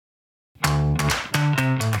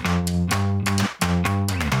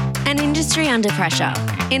An industry under pressure.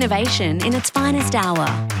 Innovation in its finest hour.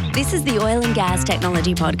 This is the Oil and Gas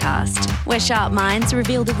Technology Podcast, where sharp minds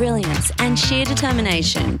reveal the brilliance and sheer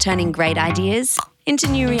determination turning great ideas into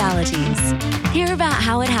new realities. Hear about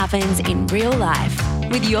how it happens in real life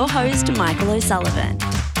with your host, Michael O'Sullivan.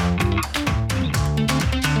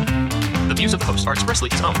 The views of the host are expressly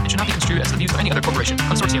his own and should not be construed as the views of any other corporation,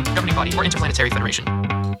 consortium, governing body, or interplanetary federation.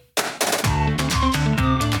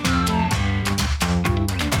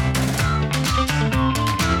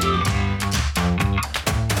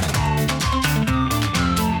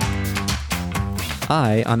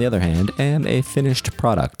 I, on the other hand, am a finished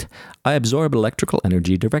product. I absorb electrical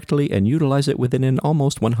energy directly and utilize it within an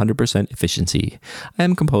almost 100% efficiency. I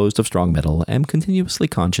am composed of strong metal, am continuously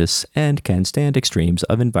conscious, and can stand extremes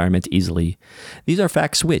of environment easily. These are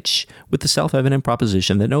facts which, with the self-evident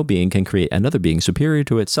proposition that no being can create another being superior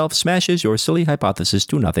to itself, smashes your silly hypothesis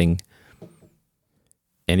to nothing.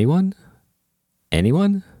 Anyone?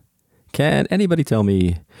 Anyone? Can anybody tell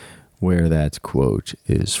me where that quote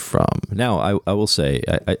is from? Now, I will say,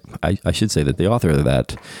 I should say that the author of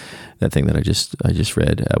that thing that I just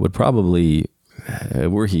read would probably,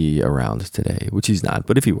 were he around today, which he's not,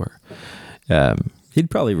 but if he were, he'd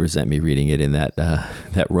probably resent me reading it in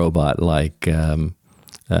that robot like. It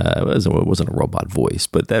wasn't a robot voice,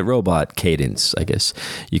 but that robot cadence, I guess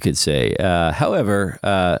you could say. However,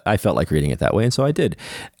 I felt like reading it that way, and so I did.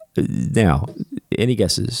 Now, any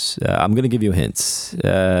guesses? I'm going to give you hints.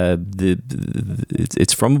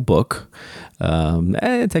 It's from a book.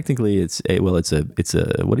 Technically, it's a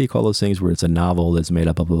what do you call those things where it's a novel that's made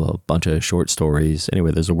up of a bunch of short stories?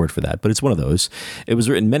 Anyway, there's a word for that, but it's one of those. It was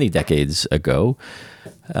written many decades ago.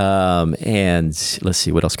 And let's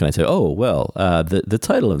see, what else can I tell you? Oh, well, the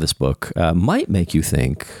title of this book might make you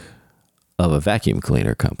think of a vacuum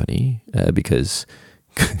cleaner company because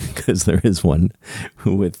there is one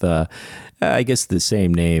with, I guess, the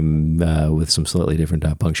same name with some slightly different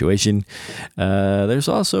punctuation. There was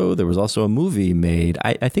also a movie made.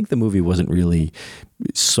 I think the movie wasn't really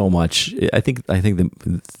so much. I think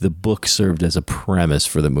the book served as a premise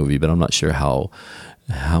for the movie, but I'm not sure how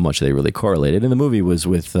much they really correlated. And the movie was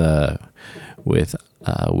with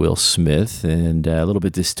Will Smith, and a little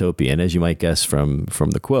bit dystopian, as you might guess from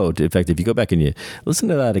the quote. In fact, if you go back and you listen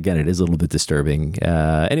to that again, it is a little bit disturbing.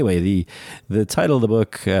 Anyway, the title of the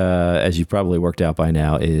book, as you've probably worked out by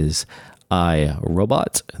now, is I,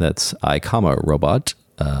 Robot. That's I, Robot,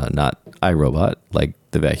 not iRobot, like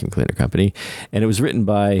the vacuum cleaner company. And it was written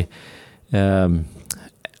by...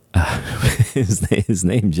 his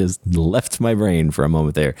name just left my brain for a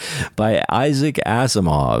moment there, by Isaac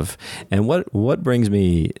Asimov. And what brings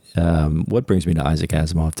me to Isaac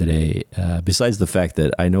Asimov today, besides the fact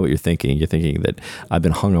that I know what you're thinking that I've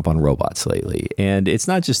been hung up on robots lately, and it's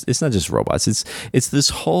not just robots, it's this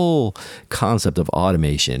whole concept of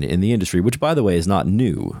automation in the industry, which, by the way, is not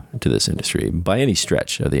new to this industry by any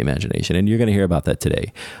stretch of the imagination, and you're going to hear about that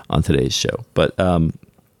today on today's show.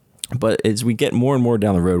 But as we get more and more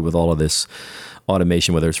down the road with all of this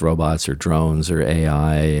automation, whether it's robots or drones or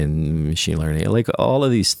AI and machine learning, like all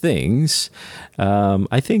of these things,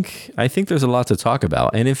 I think there's a lot to talk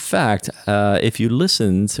about. And in fact, if you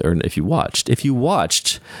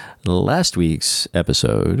watched last week's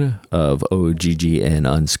episode of OGGN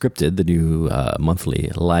Unscripted, the new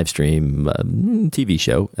monthly live stream TV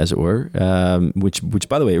show, as it were, which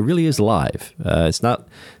by the way, it really is live. It's not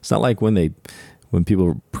like when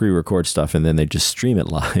people pre-record stuff and then they just stream it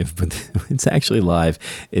live, but it's actually live.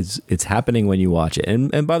 It's happening when you watch it.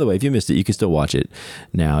 And by the way, if you missed it, you can still watch it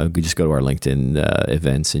now. You can just go to our LinkedIn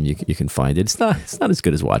events and you can find it. It's not as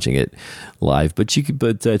good as watching it live, but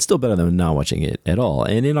it's still better than not watching it at all.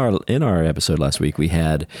 And in our episode last week, we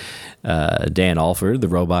had Dan Alford, the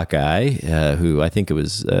robot guy, who I think it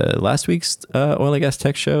was last week's Oil and Gas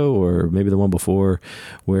Tech Show, or maybe the one before,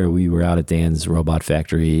 where we were out at Dan's robot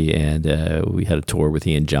factory and we had a tour with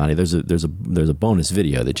he and Johnny. There's a bonus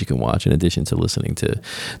video that you can watch in addition to listening to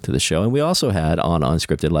the show. And we also had on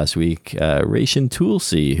Unscripted last week Raytion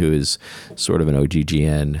Toolsey, who is sort of an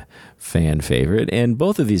OGGN fan favorite. And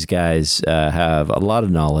both of these guys have a lot of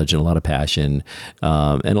knowledge and a lot of passion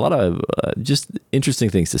and a lot of just interesting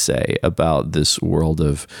things to say about this world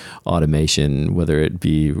of automation, whether it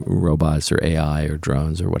be robots or AI or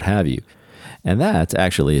drones or what have you. And that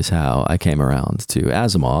actually is how I came around to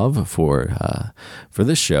Asimov for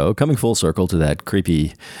this show, coming full circle to that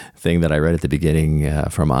creepy thing that I read at the beginning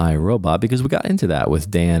from iRobot, because we got into that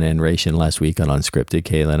with Dan and Raytion last week on Unscripted,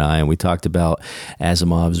 Kayla and I, and we talked about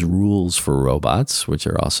Asimov's rules for robots, which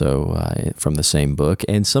are also from the same book,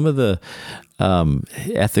 and some of the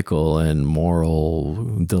ethical and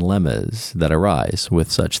moral dilemmas that arise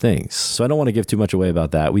with such things. So I don't want to give too much away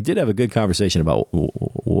about that. We did have a good conversation about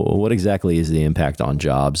what exactly is the impact on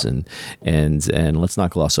jobs, and let's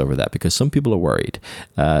not gloss over that because some people are worried.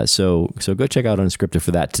 So go check out Unscripted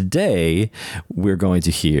for that. Today, we're going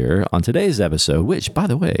to hear on today's episode, which, by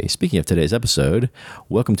the way, speaking of today's episode,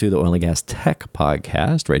 welcome to the Oil and Gas Tech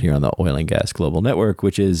Podcast right here on the Oil and Gas Global Network,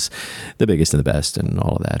 which is the biggest and the best and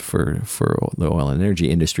all of that for the oil and energy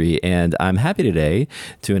industry. And I'm happy today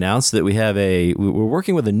to announce that we're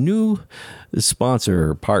working with a new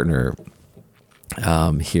sponsor partner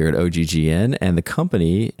here at OGGN, and the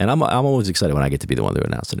company, and I'm always excited when I get to be the one to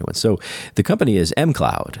announce a new one. So the company is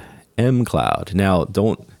mCloud. mCloud. Now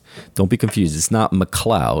don't be confused. It's not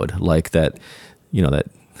McCloud like that, that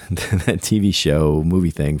that TV show movie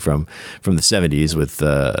thing from the 70s with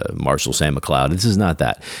Marshall Sam McCloud. This is not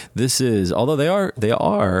that. This is, although they are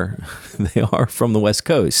from the West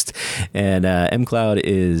Coast, and mCloud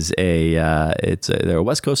is they're a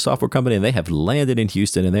West Coast software company, and they have landed in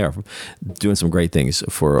Houston, and they are doing some great things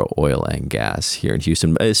for oil and gas here in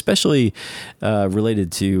Houston, especially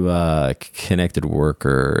related to connected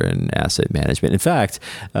worker and asset management. In fact,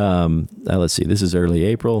 let's see, this is early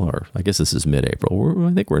April, or I guess this is mid-April.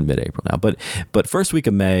 I think we're in mid-April now, but first week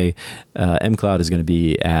of May, mCloud is going to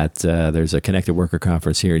be at there's a Connected Worker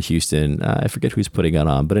Conference here in Houston. I forget who's putting it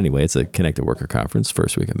on, but anyway, it's a Connected Worker Conference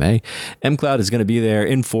first week of May. mCloud is going to be there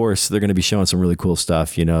in force. They're going to be showing some really cool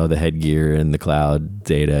stuff, the headgear and the cloud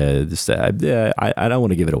data. I don't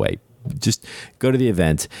want to give it away. Just go to the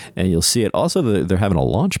event and you'll see it. Also, they're having a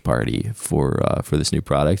launch party for this new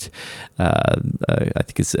product. I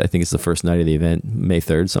think it's the first night of the event, May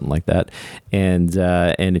 3rd, something like that. And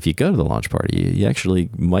if you go to the launch party, you actually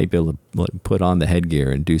might be able to put on the headgear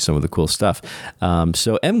and do some of the cool stuff.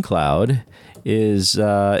 So mCloud is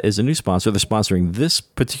a new sponsor. They're sponsoring this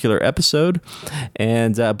particular episode,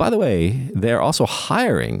 and by the way, they're also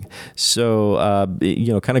hiring. So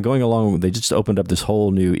kind of going along, they just opened up this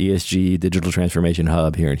whole new ESG digital transformation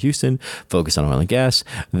hub here in Houston, focused on oil and gas.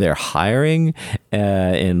 They're hiring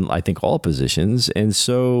in I think all positions, and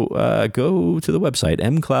so go to the website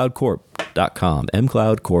mcloudcorp.com,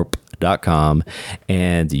 mcloudcorp.com,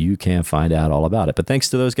 and you can find out all about it. But thanks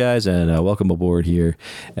to those guys, and welcome aboard here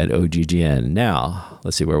at OGGN. Now,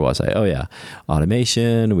 let's see, where was I? Oh yeah,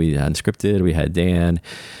 automation. We had Unscripted. We had Dan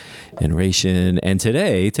and Ration. And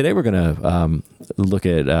today we're going to look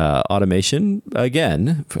at automation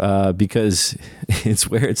again because it's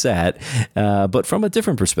where it's at, but from a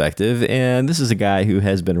different perspective. And this is a guy who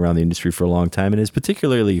has been around the industry for a long time and is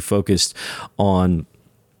particularly focused on,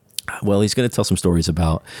 well, he's going to tell some stories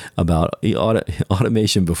about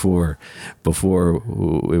automation before it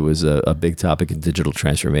was a big topic in digital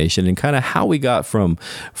transformation, and kind of how we got from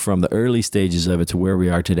the early stages of it to where we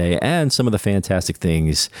are today, and some of the fantastic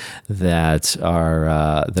things that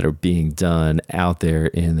are being done out there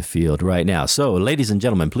in the field right now. So, ladies and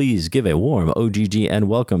gentlemen, please give a warm OGG and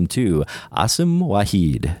welcome to Aasim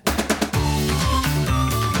Waheed.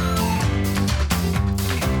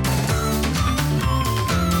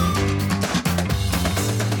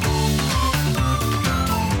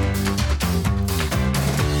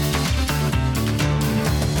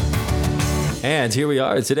 And here we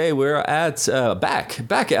are today. We're at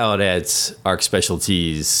back out at Arc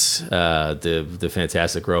Specialties, the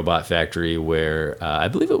fantastic robot factory, where I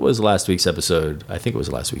believe it was last week's episode. I think it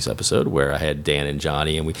was last week's episode where I had Dan and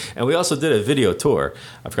Johnny, and we also did a video tour.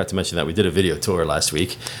 I forgot to mention that we did a video tour last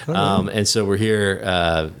week, and so we're here,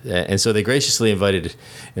 and so they graciously invited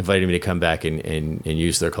me to come back and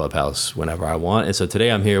use their clubhouse whenever I want. And so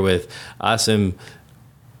today I'm here with Aasim.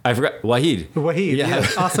 I forgot Waheed. Waheed, yeah.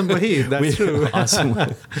 Aasim Waheed. That's true. Awesome.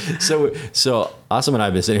 So Aasim and I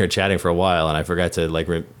have been sitting here chatting for a while, and I forgot to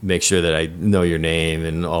make sure that I know your name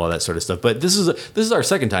and all of that sort of stuff. But this is our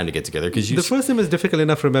second time to get together because the first name is difficult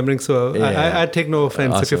enough remembering. So yeah. I take no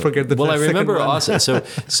offense if you forget the. Well, I remember Aasim.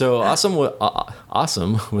 So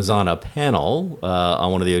Aasim was on a panel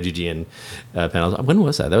on one of the OGGN panels. When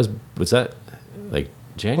was that? Was that like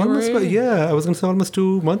January? I was going to say almost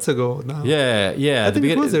 2 months ago now. Yeah. I think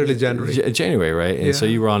it was early January. January, right? And so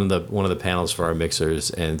you were on one of the panels for our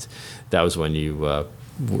mixers, and that was when you.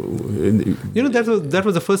 That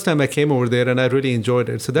was the first time I came over there, and I really enjoyed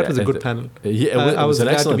it. So that was a good panel. Yeah, I was an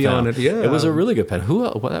glad excellent to be panel. on it. Yeah, it was a really good panel. Who?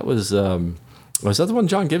 Well, that was. Was that the one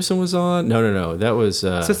John Gibson was on? No. That was...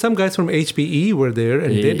 So some guys from HPE were there,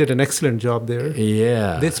 and they did an excellent job there.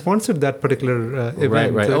 Yeah. They sponsored that particular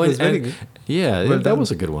event. Right. So That was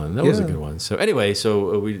a good one. That was a good one. So anyway,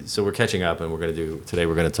 so we're catching up, and we're going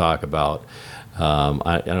to talk about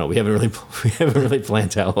I don't know. We haven't really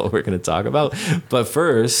planned out what we're going to talk about. But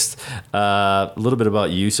first, a little bit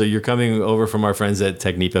about you. So you're coming over from our friends at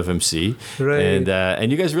Technique FMC, right?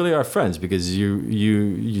 And you guys really are friends because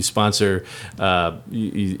you sponsor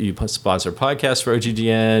you sponsor podcasts for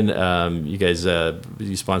OGGN. You guys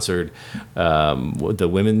you sponsored the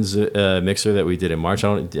women's mixer that we did in March. I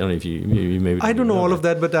don't know if you maybe. I don't know all of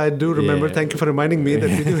that, but I do remember. Yeah. Thank you for reminding me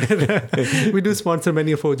that we do sponsor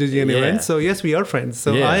many of OGGN events. So yes, we are friends.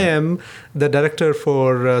 So I am the director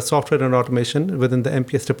for software and automation within the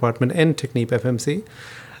MPS department in Technique FMC.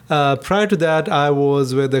 Prior to that, I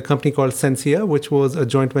was with a company called Sensia, which was a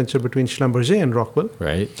joint venture between Schlumberger and Rockwell.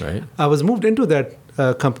 Right. I was moved into that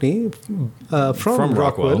company from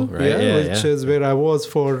Rockwell, which is where I was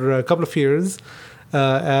for a couple of years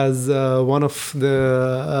as one of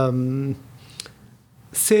the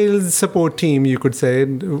sales support team, you could say.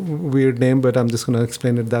 Weird name, but I'm just going to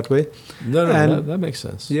explain it that way. No, that makes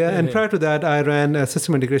sense. And prior to that, I ran a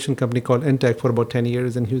system integration company called Intech for about 10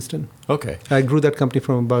 years in Houston. Okay. I grew that company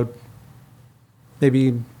from about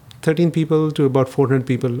maybe 13 people to about 400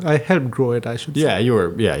 people. I helped grow it, I should say. Yeah, you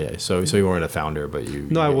were. Yeah. So you weren't a founder, but you.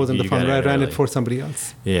 No, I wasn't the founder. I ran it it for somebody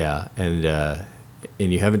else. Yeah,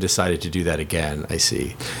 and you haven't decided to do that again, I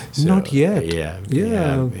see. So, not yet. Yeah.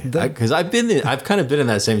 Because I've kind of been in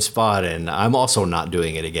that same spot, and I'm also not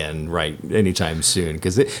doing it again right anytime soon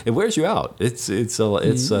because it wears you out. It's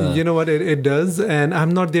you know what, it does, and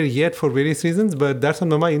I'm not there yet for various reasons, but that's on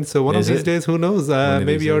my mind. So one of these days, who knows?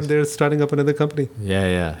 Maybe out there starting up another company.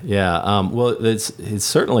 Yeah. Well, it's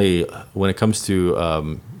certainly when it comes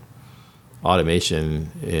to automation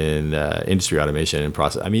in industry automation and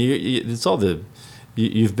process. I mean, it's all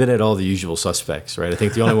you've been at all the usual suspects, right? I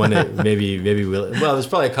think the only one that maybe there's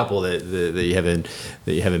probably a couple that you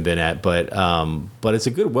haven't been at, but it's a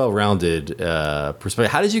good, well-rounded perspective.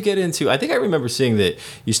 How did you get into? I think I remember seeing that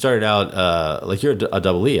you started out like you're a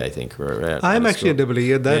double E, I think. I'm actually a double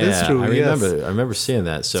E. That is true. I remember seeing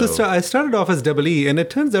that. So I started off as double E, and it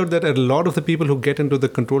turns out that a lot of the people who get into the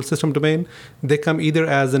control system domain, they come either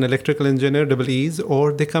as an electrical engineer, double E's,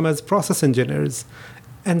 or they come as process engineers.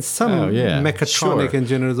 And some mechatronic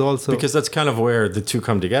engineers also. Because that's kind of where the two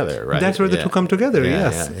come together, right? That's where the two come together,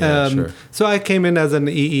 yes. Sure. So I came in as an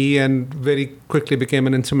EE and very quickly became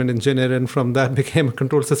an instrument engineer, and from that became a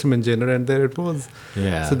control system engineer, and there it was.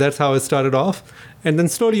 Yeah. So that's how it started off. And then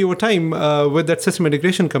slowly over time, with that system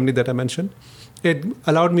integration company that I mentioned, it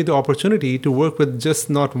allowed me the opportunity to work with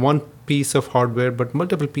just not one piece of hardware, but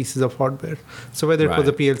multiple pieces of hardware. So whether it was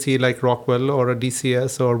a PLC like Rockwell or a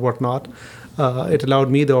DCS or whatnot, it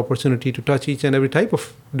allowed me the opportunity to touch each and every type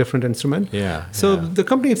of different instrument. So the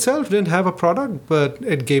company itself didn't have a product, but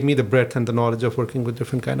it gave me the breadth and the knowledge of working with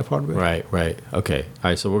different kind of hardware. Right. Okay.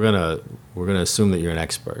 All right. So we're gonna assume that you're an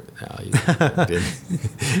expert.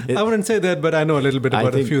 I wouldn't say that, but I know a little bit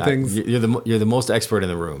about a few things. You're the most expert in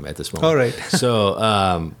the room at this moment. All right.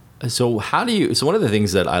 So how do you? So one of the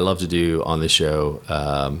things that I love to do on this show,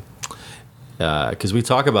 because we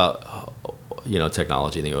talk about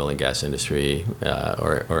technology in the oil and gas industry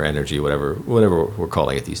or energy, whatever we're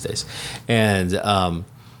calling it these days, and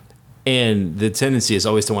the tendency is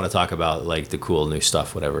always to want to talk about like the cool new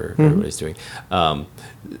stuff, whatever everybody's doing.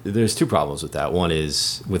 There's two problems with that. One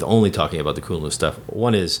is with only talking about the cool new stuff.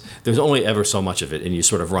 One is there's only ever so much of it, and you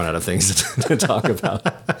sort of run out of things to talk about.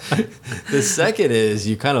 The second is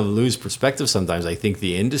you kind of lose perspective sometimes. I think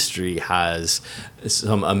the industry has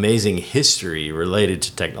some amazing history related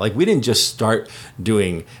to tech. Like we didn't just start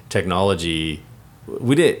doing technology.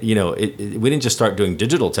 We didn't just start doing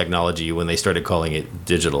digital technology when they started calling it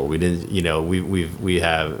digital. We didn't, we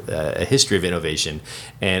have a history of innovation.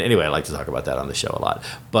 And anyway, I like to talk about that on the show a lot.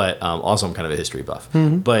 But also I'm kind of a history buff.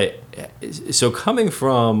 Mm-hmm. But so coming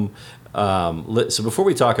from, so before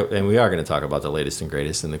we talk, and we are going to talk about the latest and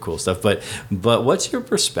greatest and the cool stuff, but what's your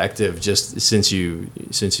perspective just since you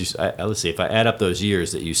let's see, if I add up those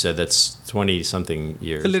years that you said, that's 20 something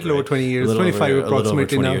years, a little over 20 years, 25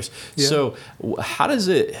 approximately now. Years. Yeah. So how does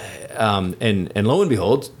it, and lo and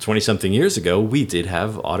behold, 20 something years ago, we did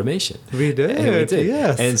have automation. We did.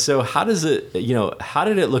 Yes. And so how does it, how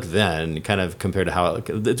did it look then kind of compared to how,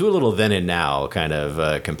 do a little then and now kind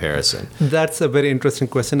of comparison? That's a very interesting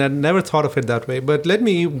question. I never thought of it that way, but let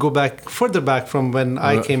me go further back from when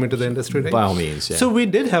I came into the industry. Right? By all means, yeah. So we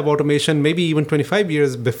did have automation maybe even 25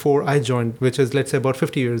 years before I joined, which is let's say about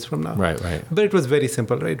 50 years from now. Right. But it was very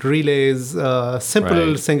simple, right? Relays,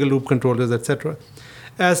 simple single loop controllers, etc.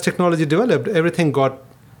 As technology developed, everything got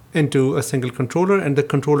into a single controller, and the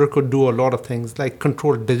controller could do a lot of things like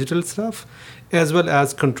control digital stuff as well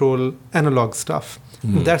as control analog stuff.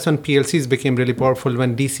 That's when PLCs became really powerful,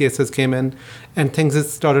 when DCSs came in, and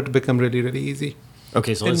things started to become really, really easy.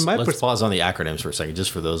 Okay, so let's pause on the acronyms for a second, just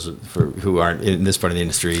for those who aren't in this part of the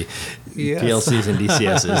industry. Yes. PLCs and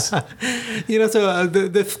DCSs. So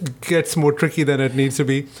this gets more tricky than it needs to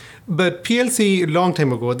be. But PLC, long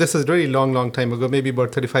time ago, this is really long time ago, maybe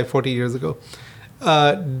about 35, 40 years ago,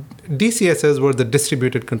 DCSs were the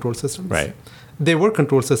distributed control systems. Right. They were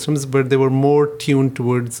control systems, but they were more tuned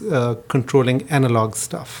towards controlling analog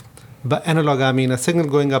stuff. By analog, I mean a signal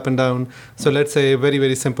going up and down. So let's say a very,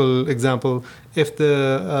 very simple example. If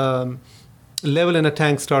the level in a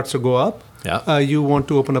tank starts to go up, you want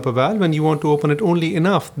to open up a valve, and you want to open it only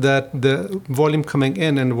enough that the volume coming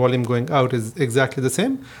in and volume going out is exactly the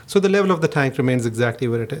same. So the level of the tank remains exactly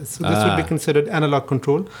where it is. So this would be considered analog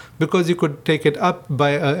control, because you could take it up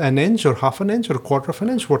by an inch or half an inch or a quarter of an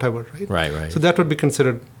inch, whatever, right? Right. So that would be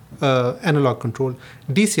considered analog control.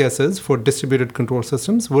 DCSs, for distributed control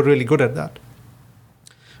systems, were really good at that.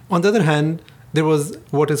 On the other hand, there was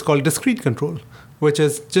what is called discrete control, which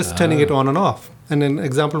is just turning it on and off. And an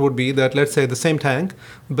example would be that, let's say, the same tank,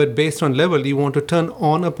 but based on level, you want to turn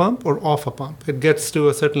on a pump or off a pump. It gets to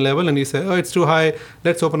a certain level, and you say, oh, it's too high.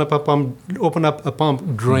 Let's open up a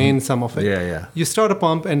pump, drain some of it. Yeah. You start a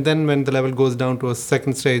pump, and then when the level goes down to a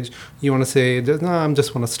second stage, you want to say, no, I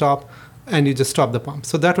just want to stop, and you just stop the pump.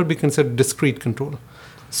 So that would be considered discrete control.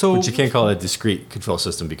 So, but you can't call it a discrete control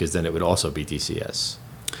system, because then it would also be DCS.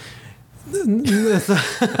 No,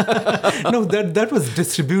 that was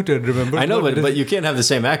distributed, remember? I know, but you can't have the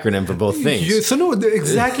same acronym for both things.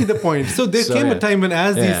 Exactly the point. So there came a time when,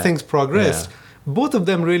 as these things progressed, both of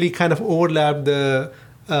them really kind of overlapped the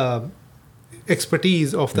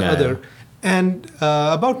expertise of the other. And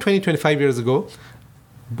about 25 years ago,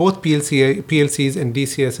 both PLCs and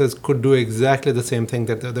DCSs could do exactly the same thing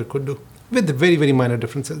that the other could do, with very, very minor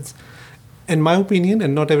differences. In my opinion,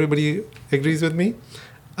 and not everybody agrees with me,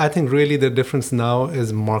 I think really the difference now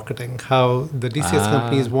is marketing. How the DCS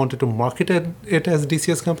companies wanted to market it as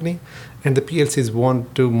DCS company, and the PLCs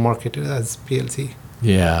want to market it as PLCs.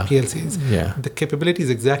 Yeah. The capability is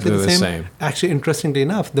exactly the same. Actually, interestingly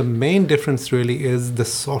enough, the main difference really is the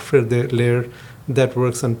software layer that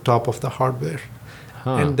works on top of the hardware.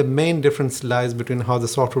 And the main difference lies between how the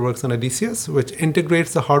software works on a DCS, which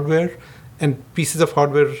integrates the hardware and pieces of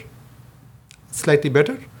hardware slightly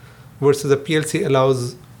better, versus a PLC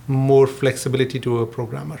allows more flexibility to a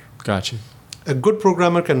programmer. Gotcha. A good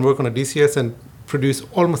programmer can work on a DCS and produce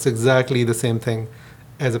almost exactly the same thing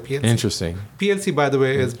as a PLC. Interesting. PLC, by the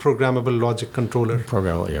way, is Programmable Logic Controller.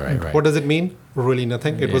 Programmable, you're right. What does it mean? Really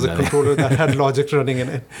nothing. It was a controller that had logic running in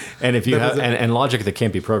it. And if you have and logic that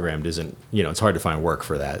can't be programmed isn't, it's hard to find work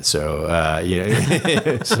for that. So there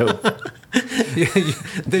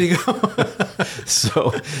you go. so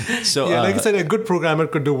like I said, a good programmer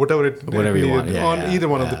could do whatever you want on either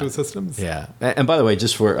one of the two systems. Yeah. And by the way,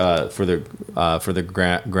 just for the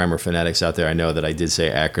grammar fanatics out there, I know that I did say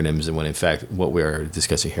acronyms, and when in fact what we're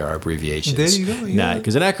discussing here are abbreviations. There you go. Yeah.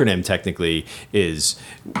 Because an acronym technically is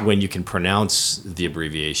when you can pronounce the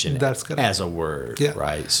abbreviation as a word,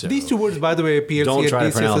 right? So these two words, by the way, PLC don't try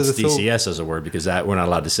and to pronounce DCS as a word, because we're not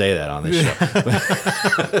allowed to say that on this show.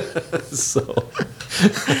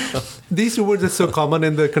 These two words are so common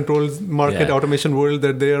in the controls market automation world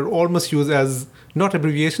that they are almost used as not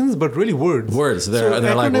abbreviations but really words. They're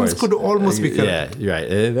like words. Acronyms could almost be correct. Yeah,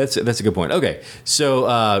 right. That's a good point. Okay,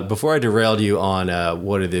 so before I derailed you on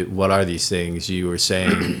what are these things, you were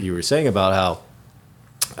saying about how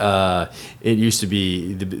it used to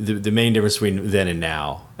be the main difference between then and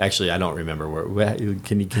now. Actually, I don't remember where.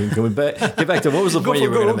 Can we get back to what was the point you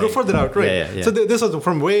were going to make? Go further out, right? Yeah. So this was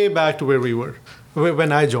from way back to where we were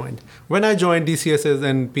when I joined. When I joined, DCSs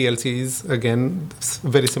and PLCs, again,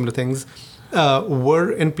 very similar things,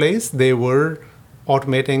 were in place. They were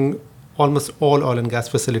automating almost all oil and gas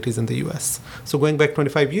facilities in the U.S. So going back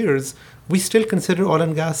 25 years, we still consider oil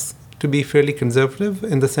and gas to be fairly conservative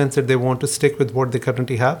in the sense that they want to stick with what they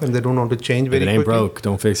currently have and they don't want to change very quickly. If it ain't broke,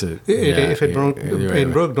 don't fix it. If it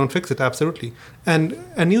broke, don't fix it, absolutely. And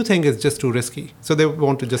a new thing is just too risky. So they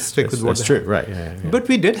want to just stick with what they have. That's true, right. Yeah. But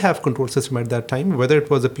we did have control system at that time, whether it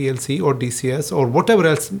was a PLC or DCS or whatever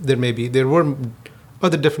else there may be. There were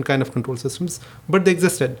other different kind of control systems, but they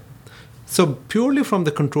existed. So purely from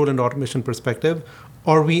the control and automation perspective,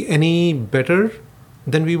 are we any better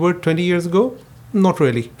than we were 20 years ago? Not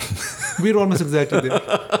really. We're almost exactly there.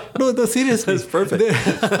 No, seriously. That's perfect.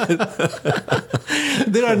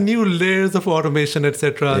 there are new layers of automation,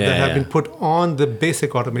 etc., that have been put on the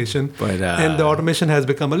basic automation, and the automation has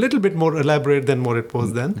become a little bit more elaborate than what it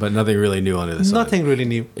was then. But nothing really new under the sun. Nothing really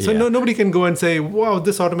new. So nobody can go and say, "Wow,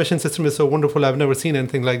 this automation system is so wonderful. I've never seen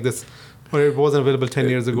anything like this," or it wasn't available 10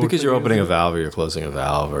 years ago. Because you're opening a valve or you're closing a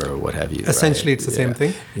valve or what have you. Essentially, it's the same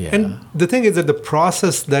thing. Yeah. And the thing is that the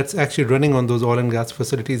process that's actually running on those oil and gas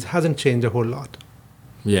facilities hasn't changed a whole lot.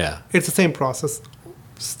 Yeah. It's the same process.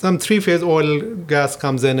 Some three-phase oil gas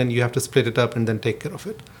comes in and you have to split it up and then take care of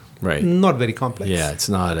it. Right. Not very complex. Yeah, it's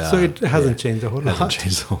not. So it hasn't changed a whole lot. Hasn't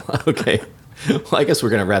changed a lot. Okay. Well, I guess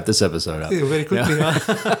we're going to wrap this episode up. Yeah, very quickly.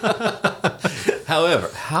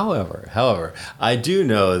 However, I do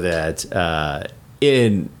know that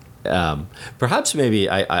perhaps maybe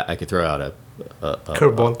I could throw out a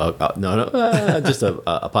curveball. Just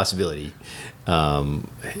a possibility.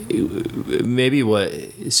 Maybe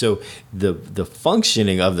the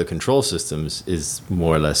functioning of the control systems is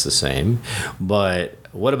more or less the same, but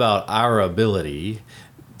what about our ability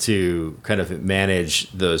to kind of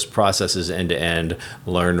manage those processes end to end,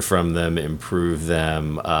 learn from them, improve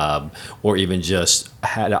them, or even just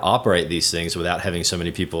how to operate these things without having so many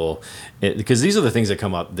people? Because these are the things that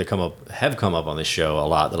have come up on this show a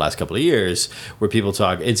lot the last couple of years, where people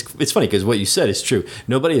talk. It's funny because what you said is true.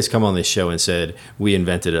 Nobody has come on this show and said we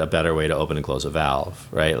invented a better way to open and close a valve,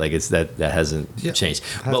 right? Like that hasn't changed.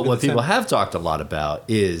 But what people have talked a lot about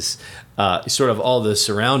is sort of all the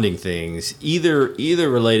surrounding things, either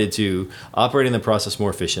related to operating the process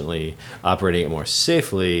more efficiently, operating it more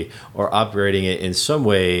safely, or operating it in some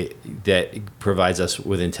way that provides us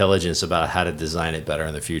with intelligence about how to design it better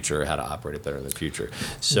in the future, how to operate it better in the future.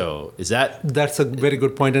 So that's a very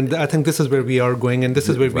good point, and I think this is where we are going, and this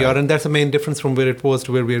is where we are, and that's the main difference from where it was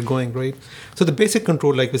to where we are going, right? So the basic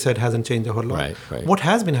control, like we said, hasn't changed a whole lot. Right. What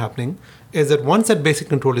has been happening is that once that basic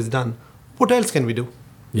control is done, what else can we do?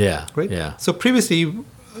 Yeah. Right? Yeah. So previously,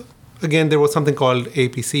 again, there was something called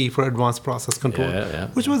APC for Advanced Process Control,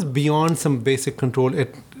 which was beyond some basic control.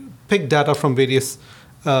 It picked data from various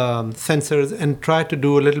sensors and tried to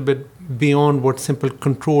do a little bit beyond what simple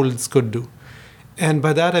controls could do. And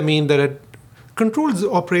by that, I mean that controls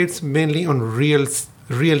operates mainly on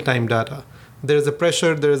real-time data. There is a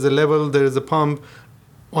pressure, there is a level, there is a pump.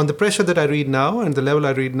 On the pressure that I read now and the level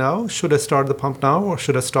I read now, should I start the pump now or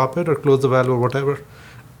should I stop it or close the valve or whatever?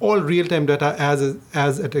 All real-time data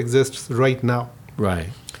as it exists right now. Right.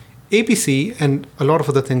 APC and a lot of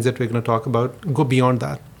other things that we're going to talk about go beyond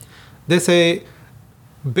that. They say,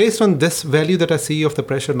 based on this value that I see of the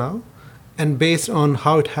pressure now, and based on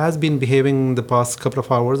how it has been behaving the past couple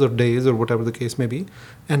of hours or days or whatever the case may be,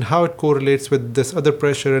 and how it correlates with this other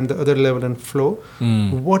pressure and the other level and flow,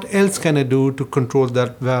 what else can I do to control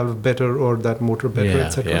that valve better or that motor better,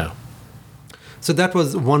 etc.? Yeah. So that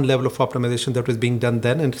was one level of optimization that was being done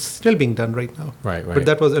then, and it's still being done right now. Right. But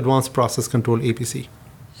that was Advanced Process Control, APC.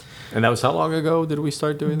 And that was how long ago did we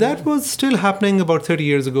start doing that? That was still happening about 30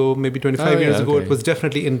 years ago, maybe 25 years ago. It was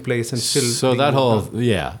definitely in place and still. So that whole,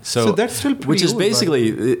 So that's still pretty which is old,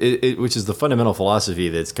 basically, which is the fundamental philosophy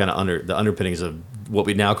that's kind of under the underpinnings of what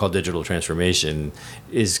we now call digital transformation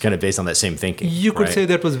is kind of based on that same thinking. You could say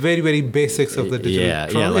that was very, very basics of the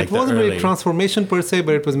digital. It wasn't really transformation per se,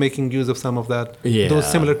 but it was making use of some of that, those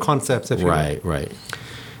similar concepts. If you will. Right.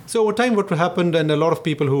 So over time, what happened, and a lot of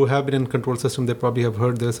people who have been in control system, they probably have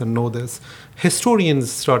heard this and know this.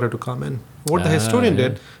 Historians started to come in. What the historian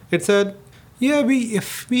did, it said,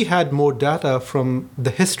 if we had more data from the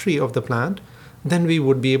history of the plant, then we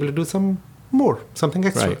would be able to do something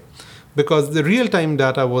extra. Right. Because the real-time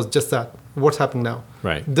data was just that, what's happening now.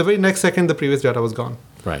 Right. The very next second, the previous data was gone.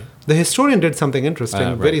 Right. The historian did something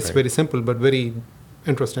interesting, very simple, but very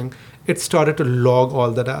interesting. It started to log all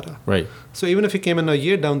the data. Right. So even if you came in a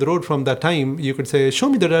year down the road from that time, you could say, show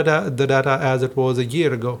me the data as it was a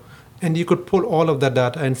year ago. And you could pull all of that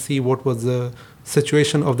data and see what was the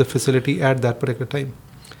situation of the facility at that particular time.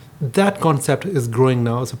 That concept is growing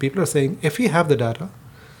now. So people are saying, if we have the data,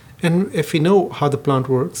 and if we know how the plant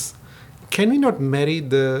works, can we not marry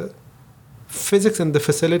the physics in the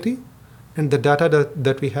facility and the data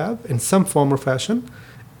that we have in some form or fashion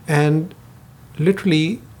and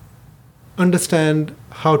literally understand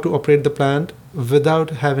how to operate the plant without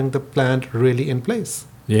having the plant really in place?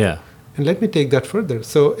 Yeah. And let me take that further.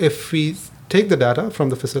 So if we take the data from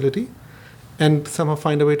the facility and somehow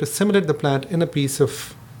find a way to simulate the plant in a piece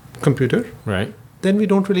of computer, right, then we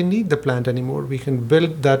don't really need the plant anymore. We can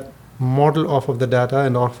build that model off of the data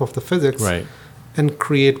and off of the physics, right, and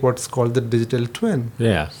create what's called the digital twin.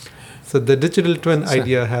 Yeah. So the digital twin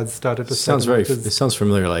idea has started to sound. It sounds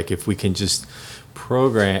familiar. Like if we can just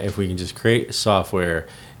create software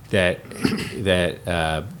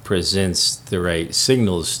that presents the right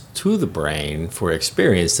signals to the brain for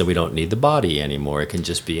experience, that we don't need the body anymore. It can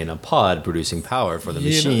just be in a pod producing power for the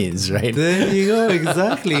machines, right? There you go,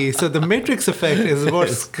 exactly. So the matrix effect is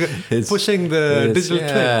what's pushing the digital twin.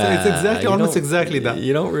 So it's exactly, almost exactly that.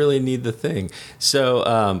 You don't really need the thing.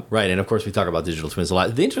 So, right, and of course we talk about digital twins a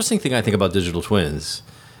lot. The interesting thing I think about digital twins,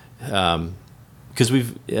 because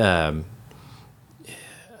we've...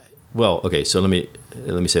 well, okay, so let me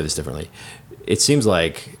say this differently. It seems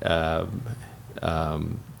like, and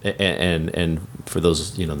for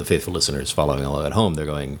those, the faithful listeners following along at home, they're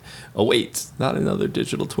going, "Oh wait, not another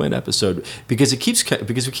digital twin episode," because we keep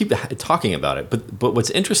talking about it. But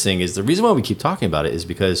what's interesting is the reason why we keep talking about it is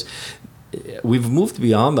because we've moved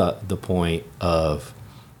beyond the point of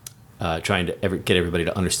trying to get everybody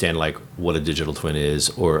to understand like what a digital twin is,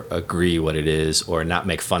 or agree what it is, or not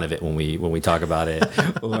make fun of it when we talk about it,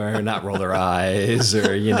 or not roll their eyes,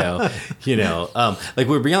 or like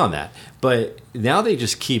we're beyond that. But now they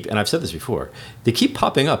just keep, and I've said this before, they keep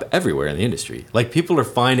popping up everywhere in the industry. Like people are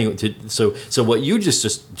finding so what you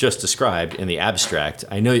just described in the abstract.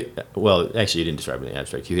 I know. Well, actually, you didn't describe it in the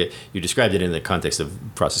abstract. You described it in the context of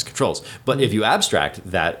process controls. But if you abstract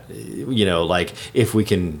that, like if we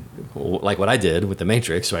can, like what I did with the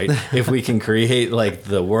Matrix, right? If we can create like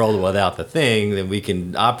the world without the thing, then we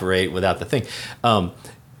can operate without the thing.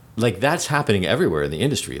 Like that's happening everywhere in the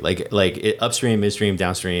industry. Like upstream, midstream,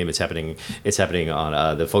 downstream. It's happening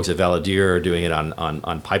on the folks at Valadier are doing it on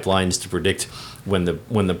pipelines to predict when they're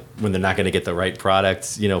not going to get the right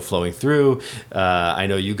products, flowing through. I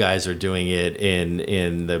know you guys are doing it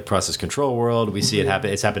in the process control world. We see it happen.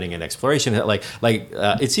 It's happening in exploration.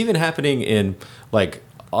 It's even happening in like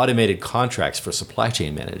automated contracts for supply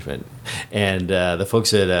chain management, and the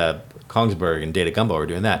folks at Kongsberg and Data Gumbo are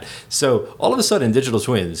doing that. So all of a sudden, digital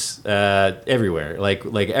twins everywhere. Like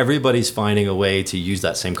everybody's finding a way to use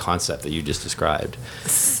that same concept that you just described.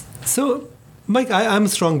 So, Mike, I'm a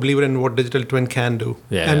strong believer in what digital twin can do.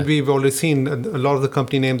 Yeah. And we've already seen a lot of the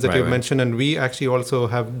company names that you've mentioned, and we actually also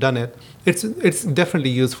have done it. It's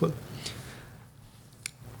definitely useful.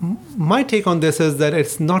 My take on this is that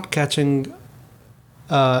it's not catching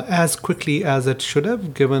as quickly as it should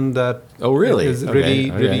have, given that it is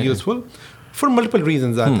really useful for multiple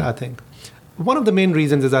reasons, I think. One of the main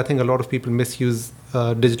reasons is I think a lot of people misuse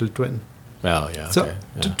digital twin. Oh, yeah. So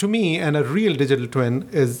to me, and a real digital twin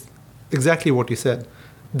is exactly what you said.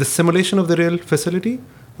 The simulation of the real facility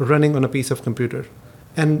running on a piece of computer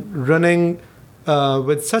and running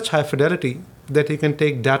with such high fidelity that you can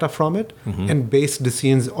take data from it and base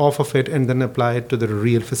decisions off of it and then apply it to the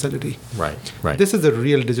real facility. Right. This is a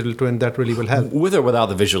real digital twin that really will help. With or without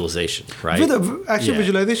the visualization, right?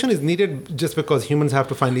 Visualization is needed just because humans have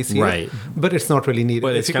to finally see it. But it's not really needed.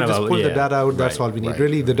 But if you can just pull the data out, that's all we need.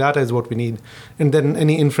 Really, the data is what we need. And then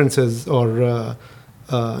any inferences or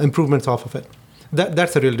improvements off of it.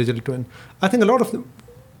 That's a real digital twin. I think a lot of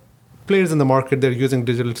players in the market, they're using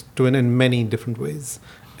digital twin in many different ways.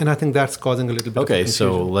 And I think that's causing a little bit of confusion.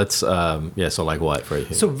 So let's, so like what?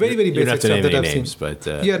 So very, very basic stuff that I've names, seen. But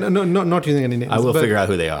not using any names. I will figure out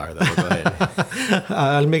who they are, though. Go ahead.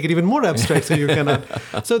 I'll make it even more abstract so you cannot.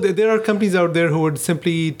 So there are companies out there who would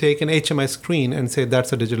simply take an HMI screen and say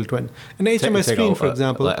that's a digital twin. An HMI screen, for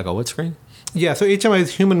example. Like a what screen? Yeah, so HMI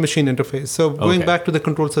is human-machine interface. So going back to the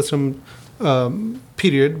control system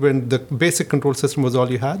period when the basic control system was all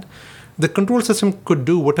you had, the control system could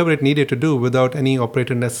do whatever it needed to do without any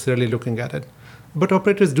operator necessarily looking at it. But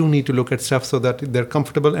operators do need to look at stuff so that they're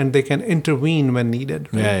comfortable and they can intervene when needed.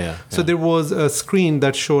 Right? So there was a screen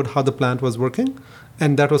that showed how the plant was working,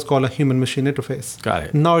 and that was called a human-machine interface. Got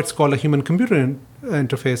it. Now it's called a human-computer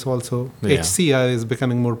interface also. HCI is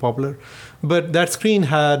becoming more popular. But that screen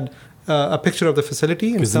had a picture of the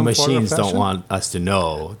facility in some form or fashion. Because the machines don't want us to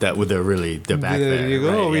know that they're back there. There you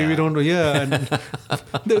go. Right? We don't know. Yeah. And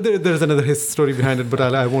there's another story behind it, but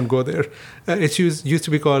I won't go there. It used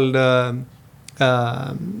to be called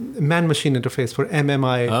man-machine interface for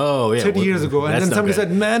MMI 30 years ago. And then somebody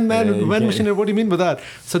said, man-machine, what do you mean by that?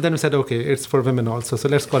 So then we said, okay, it's for women also. So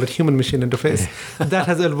let's call it human-machine interface. That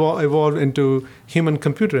has evolved into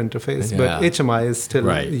human-computer interface, but HMI is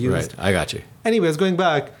still used. Right. I got you. Anyways, going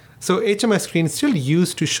back, so HMI screen is still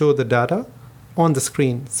used to show the data on the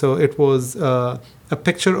screen. So it was a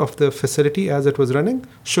picture of the facility as it was running,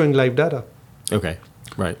 showing live data. Okay,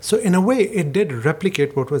 right. So in a way, it did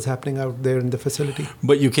replicate what was happening out there in the facility.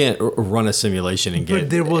 But you can't run a simulation and get... But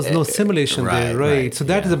there was no simulation there, right? So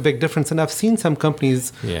that is a big difference. And I've seen some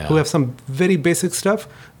companies who have some very basic stuff.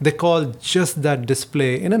 They call just that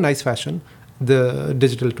display, in a nice fashion, the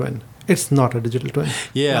digital twin. it's not a digital twin.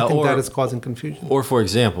 Yeah, I think or that is causing confusion. Or, for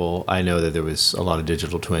example, I know that there was a lot of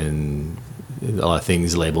a lot of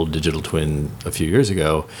things labeled digital twin a few years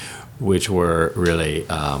ago, which were really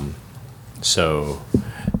so.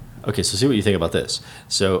 Okay, so see what you think about this.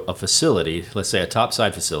 So, a facility, let's say a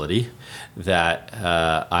topside facility that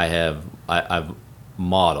I've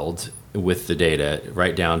modeled with the data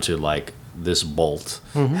right down to like this bolt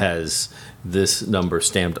has this number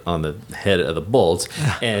stamped on the head of the bolt,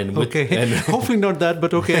 and with, okay, and hopefully not that,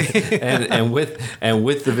 but okay. and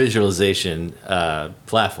with the visualization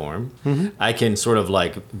platform, I can sort of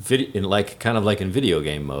like kind of like in video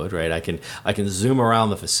game mode, right? I can zoom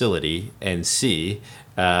around the facility and see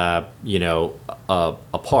a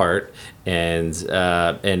part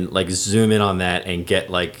and like zoom in on that and get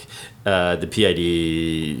like the PID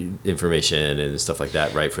information and stuff like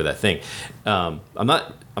that, right, for that thing. I'm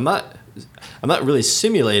not really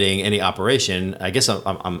simulating any operation. I guess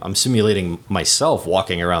I'm simulating myself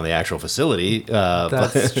walking around the actual facility.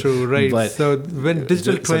 That's true, right? But so when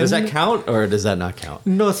digital twin, so does that count or does that not count?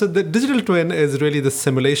 No, so the digital twin is really the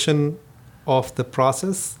simulation of the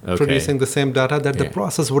process producing the same data that the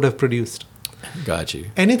process would have produced. Got you.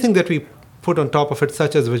 Anything that we put on top of it,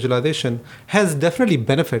 such as visualization, has definitely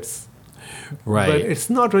benefits. Right. But it's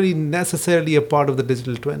not really necessarily a part of the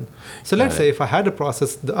digital twin. So let's say if I had a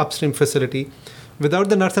process, the upstream facility, without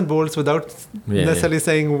the nuts and bolts, without necessarily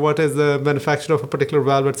saying what is the manufacturer of a particular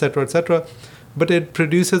valve, etc., but it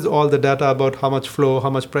produces all the data about how much flow, how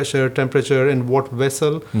much pressure, temperature, and what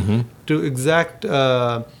vessel to exact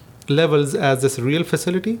levels as this real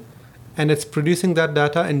facility, and it's producing that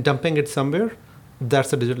data and dumping it somewhere.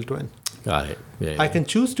 That's a digital twin. Got it. Yeah, I can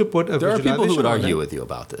choose to put a There are people who would on argue that. with you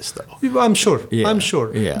about this, though. I'm sure. Yeah. I'm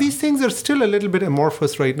sure. Yeah. These things are still a little bit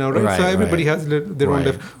amorphous right now, right? So everybody has their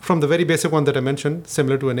own from the very basic one that I mentioned,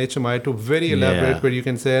 similar to an HMI, to very elaborate where you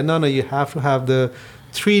can say, no, you have to have the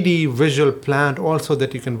 3D visual plant also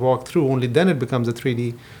that you can walk through. Only then it becomes a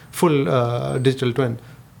 3D full digital twin.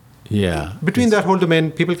 Yeah. Between that whole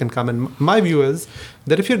domain, people can come. And my view is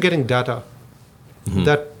that if you're getting data,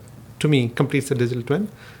 that to me completes the digital twin.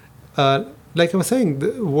 Like I was saying,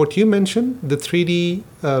 what you mentioned, the 3D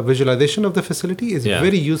visualization of the facility is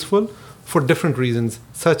very useful for different reasons,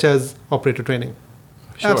 such as operator training.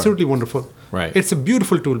 Sure. Absolutely wonderful. Right. It's a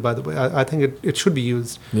beautiful tool, by the way. I think it should be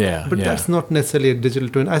used. Yeah. But that's not necessarily a digital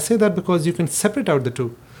twin. I say that because you can separate out the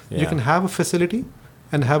two. Yeah. You can have a facility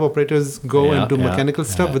and have operators go and do mechanical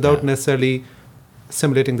stuff without necessarily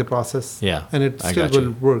simulating the process. Yeah. And it still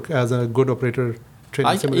will work as a good operator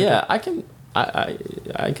training simulator. Yeah, I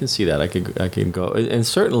can see that. I can go, and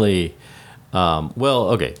certainly,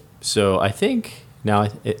 okay. So I think now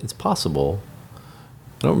it's possible.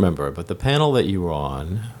 I don't remember, but the panel that you were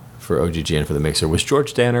on for OGGN for the mixer, was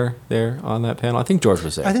George Danner there on that panel? I think George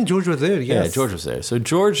was there. I think George was there. Yes. Yeah, George was there. So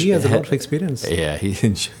George, he has a lot of experience. Yeah,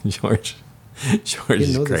 George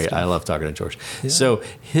is great. I love talking to George. Yeah. So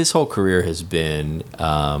his whole career has been.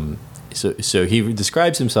 So he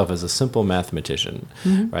describes himself as a simple mathematician,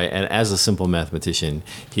 right? And as a simple mathematician,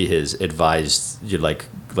 he has advised like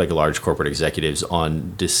large corporate executives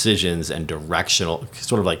on decisions and directional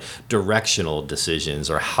decisions,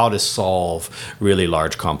 or how to solve really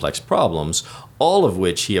large complex problems, all of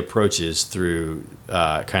which he approaches through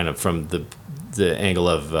kind of from the angle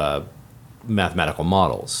of mathematical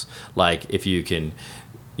models. Like if you can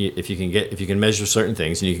measure certain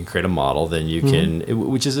things and you can create a model, then you can,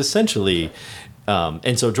 which is essentially,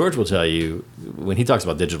 and so George will tell you when he talks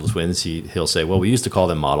about digital twins, he'll say, well, we used to call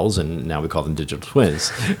them models and now we call them digital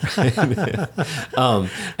twins.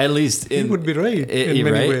 At least he would be right in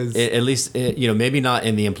many ways. At least, maybe not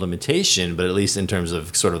in the implementation, but at least in terms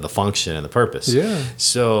of sort of the function and the purpose. Yeah.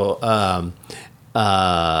 So,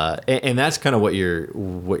 and that's kind of what you're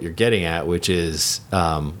getting at, which is,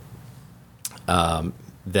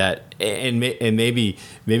 that and maybe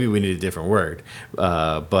we need a different word,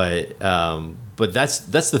 but that's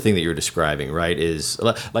the thing that you're describing, right? Is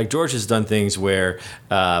like George has done things where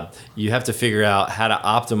you have to figure out how to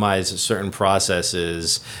optimize certain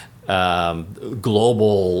processes,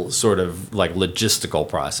 global sort of like logistical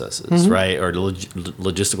processes, right? Or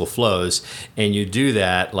logistical flows. And you do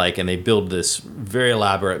that and they build this very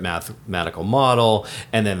elaborate mathematical model,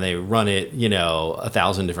 and then they run it,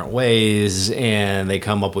 1,000 different ways, and they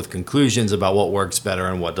come up with conclusions about what works better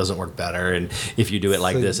and what doesn't work better. And if you do it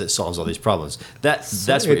like this, it solves all these problems. That's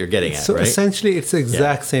what you're getting at, so right? Essentially, it's the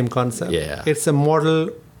exact same concept. Yeah. It's a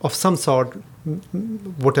model of some sort,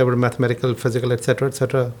 whatever, mathematical, physical,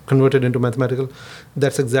 etc., converted into mathematical.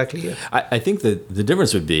 That's exactly it. I think that the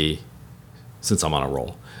difference would be, since I'm on a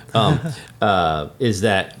roll, is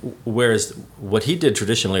that whereas what he did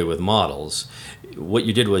traditionally with models, what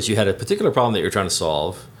you did was you had a particular problem that you're trying to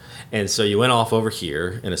solve. And so you went off over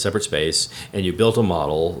here in a separate space and you built a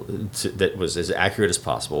model that was as accurate as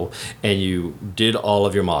possible. And you did all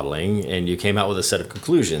of your modeling and you came out with a set of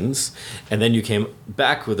conclusions. And then you came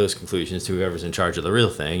back with those conclusions to whoever's in charge of the real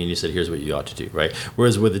thing. And you said, here's what you ought to do, right?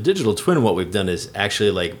 Whereas with the digital twin, what we've done is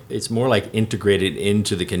actually like, it's more like integrated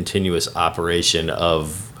into the continuous operation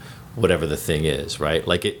of whatever the thing is, right?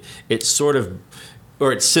 Like it's sort of...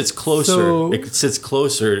 Or it sits closer. It's a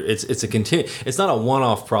It's not a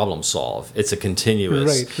one-off problem solve. It's a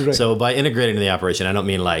continuous. Right. So by integrating the operation, I don't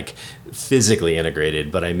mean like physically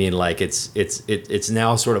integrated, but I mean like it's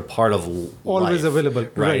now sort of part of always life. Available.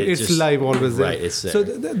 Right. It's just, live always there. Right. It's there. So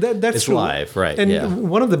that's it's true. live. Right. And yeah.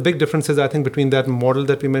 one of the big differences I think between that model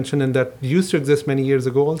that we mentioned and that used to exist many years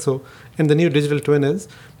ago also, and the new digital twin is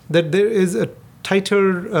that there is a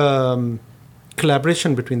tighter.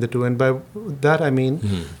 Collaboration between the two, and by that I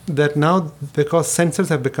mean that now because sensors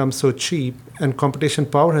have become so cheap and computation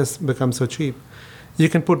power has become so cheap, you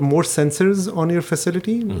can put more sensors on your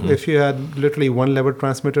facility. If you had literally one level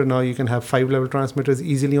transmitter, now you can have 5 level transmitters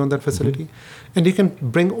easily on that facility, and you can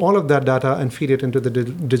bring all of that data and feed it into the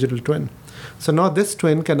digital twin. So now this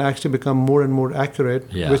twin can actually become more and more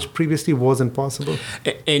accurate, which previously wasn't possible.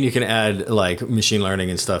 And you can add like machine learning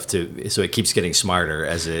and stuff so it keeps getting smarter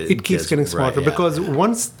as it keeps getting smarter, because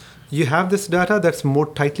once you have this data that's more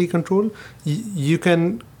tightly controlled, you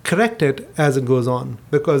can correct it as it goes on.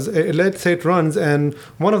 Because let's say it runs and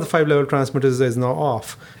one of the 5 level transmitters is now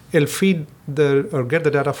off. It'll feed or get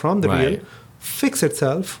the data from the real, fix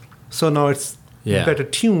itself. So now it's better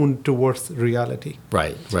tuned towards reality.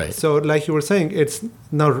 Right. So like you were saying, it's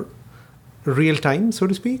now real time, so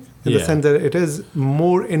to speak, in the sense that it is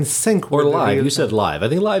more in sync or with live. the You said live. I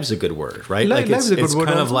think live is a good word, right? Live is a good word.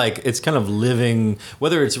 It's kind of living,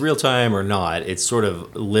 whether it's real time or not. It's sort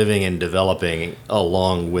of living and developing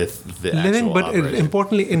along with the living, but operation.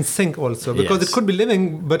 importantly in sync also, because it could be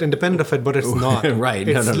living but independent of it, but it's not. Right.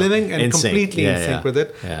 It's no. living and in completely in sync with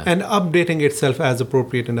it, and updating itself as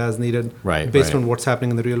appropriate and as needed, based on what's happening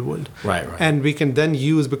in the real world. Right. And we can then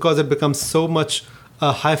use, because it becomes so much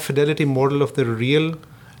a high fidelity model of the real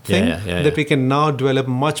thing, that we can now develop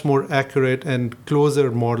much more accurate and closer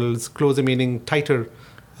models, closer meaning tighter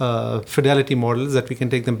fidelity models, that we can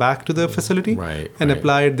take them back to the facility and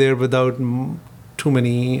apply it there without too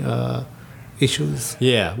many issues.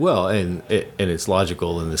 Yeah, well, and it's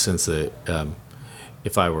logical in the sense that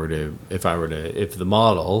if the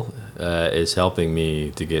model is helping me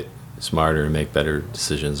to get smarter and make better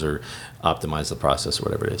decisions or optimize the process or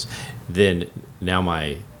whatever it is, then now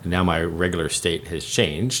my regular state has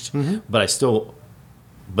changed, but I still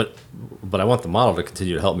but I want the model to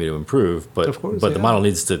continue to help me to improve, but of course, the model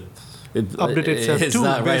needs to update itself it's too.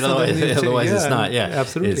 Not right. Otherwise it's not. Yeah,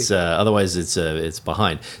 absolutely. It's otherwise it's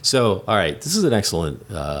behind. So all right, this is an excellent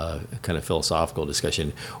kind of philosophical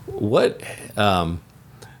discussion. What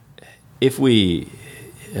if we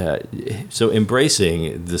so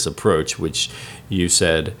embracing this approach, which you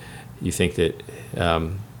said you think that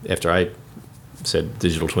after I said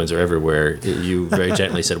digital twins are everywhere, you very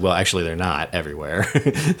gently said, well, actually they're not everywhere.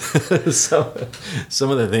 So some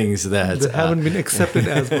of the things that they haven't been accepted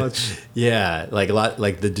as much. Yeah, like a lot,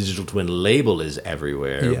 like the digital twin label is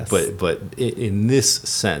everywhere, but in this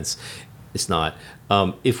sense, it's not.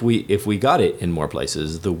 If we got it in more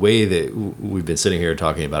places, the way that we've been sitting here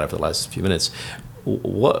talking about it for the last few minutes,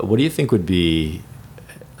 what do you think would be?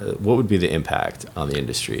 What would be the impact on the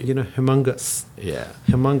industry? Humongous. Yeah.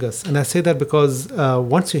 Humongous. And I say that because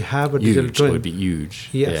once you have a digital twin... It would be huge.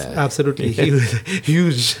 Yes, absolutely.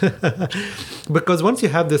 Huge. Because once you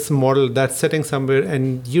have this model that's sitting somewhere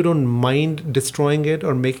and you don't mind destroying it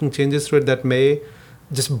or making changes to it that may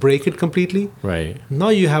just break it completely. Right. Now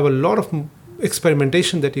you have a lot of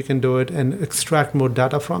experimentation that you can do it and extract more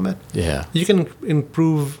data from it. Yeah. You can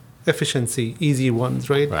improve efficiency, easy ones,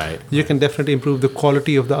 right? Right. You can definitely improve the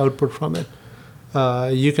quality of the output from it.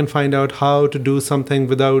 You can find out how to do something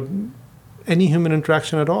without any human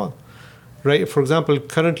interaction at all, right? For example,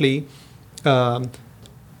 currently,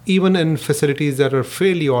 even in facilities that are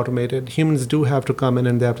fairly automated, humans do have to come in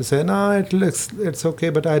and they have to say, no, it's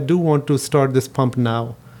okay, but I do want to start this pump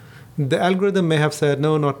now. The algorithm may have said,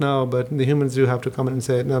 no, not now, but the humans do have to come in and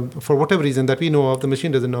say, no, for whatever reason that we know of, the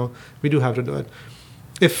machine doesn't know, we do have to do it.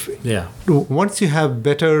 Once you have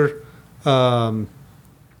better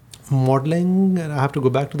modeling, and I have to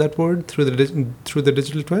go back to that word, through the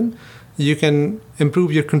digital twin, you can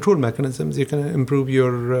improve your control mechanisms. You can improve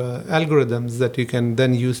your algorithms that you can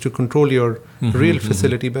then use to control your real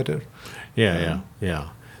facility better. Yeah.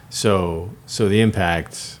 So the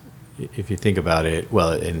impact, if you think about it,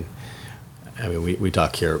 well, and I mean, we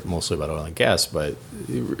talk here mostly about oil and gas, but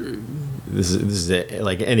this is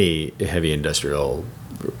like any heavy industrial,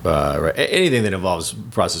 right? Anything that involves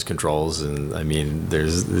process controls, and I mean,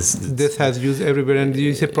 there's this. This has used everywhere, and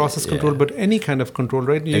you say process control, but any kind of control,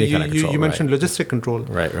 right? You mentioned logistic control,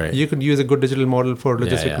 right? You could use a good digital model for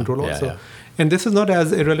logistic control also, and this is not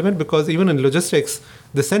as irrelevant because even in logistics,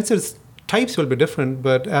 the sensors types will be different,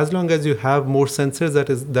 but as long as you have more sensors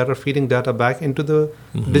that are feeding data back into the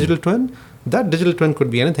digital twin, that digital twin could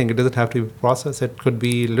be anything. It doesn't have to be process. It could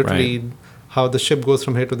be literally how the ship goes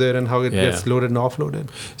from here to there and how it gets loaded and offloaded.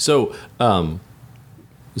 So,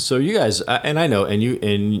 so you guys, and I know,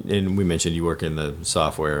 and we mentioned you work in the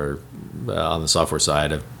software, on the software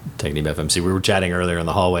side of Technip FMC. We were chatting earlier in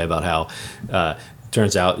the hallway about how,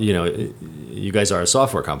 turns out, you guys are a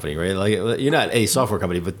software company, right? Like, you're not a software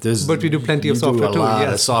company, but we do plenty of software too. A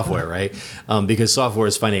lot of software, right? Because software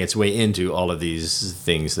is finding its way into all of these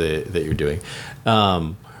things that you're doing.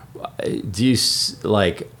 Do you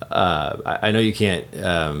like? I know you can't.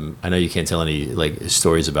 I know you can't tell any like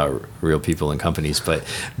stories about real people and companies,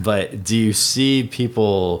 but do you see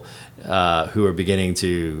people who are beginning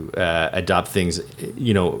to adopt things?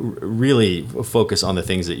 Really focus on the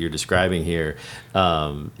things that you're describing here.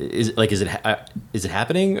 Is it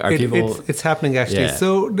happening? Are people? It's happening actually. Yeah.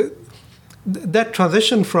 So that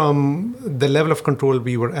transition from the level of control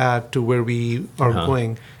we were at to where we are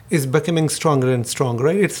going is becoming stronger and stronger,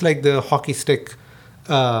 right? It's like the hockey stick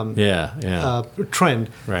trend.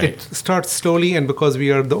 Right. It starts slowly, and because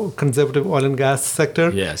we are the conservative oil and gas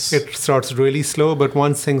sector, it starts really slow. But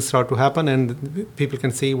once things start to happen and people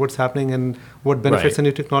can see what's happening and what benefits a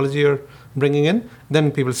new technology are bringing in,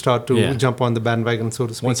 then people start to jump on the bandwagon, so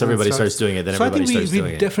to speak. Once everybody starts doing it, then everybody starts doing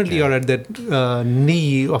it. So I think we definitely are at that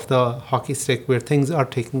knee of the hockey stick where things are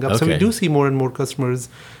taking up. Okay. So we do see more and more customers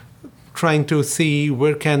trying to see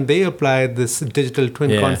where can they apply this digital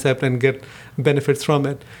twin concept and get benefits from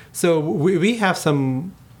it. So we have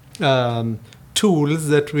some tools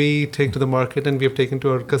that we take to the market and we have taken to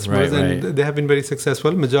our customers, and they have been very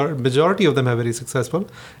successful. Majority of them are very successful,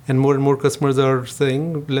 and more customers are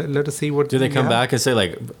saying, let us see what. Do they come back and say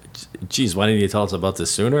like, geez, why didn't you tell us about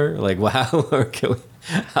this sooner? Like, wow,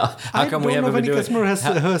 how come we haven't been doing?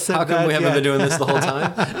 How come we haven't been doing this the whole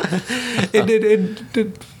time?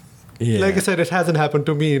 Like I said, it hasn't happened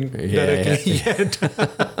to me directly yet.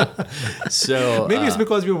 So maybe it's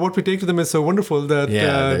because what we take to them is so wonderful that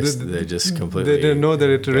they're just completely. They didn't know that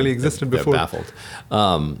it really existed before. They're baffled.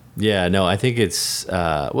 I think it's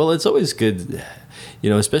it's always good,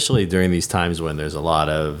 especially during these times when there's a lot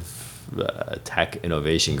of tech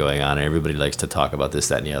innovation going on, and everybody likes to talk about this,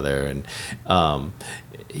 that, and the other, and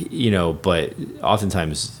but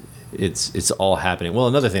oftentimes it's all happening. Well,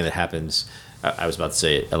 another thing that happens. I was about to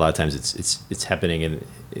say, a lot of times it's happening and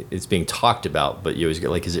it's being talked about, but you always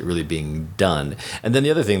get like, is it really being done? And then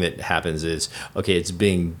the other thing that happens is, okay, it's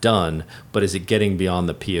being done, but is it getting beyond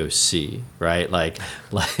the POC, right? Like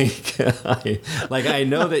I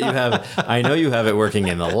know that you have it working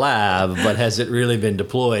in the lab, but has it really been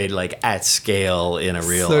deployed like at scale in a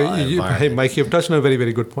real environment? Hey, Mike, you've touched on a very,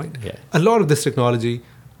 very good point. Yeah. A lot of this technology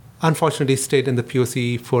unfortunately stayed in the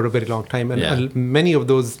POC for a very long time, and many of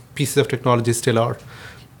those pieces of technology still are.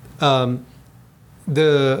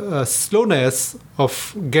 The slowness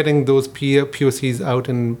of getting those POCs out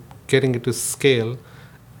and getting it to scale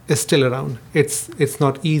is still around. It's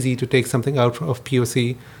not easy to take something out of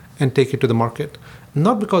POC and take it to the market.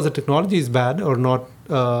 Not because the technology is bad or not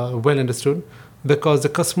well understood, because the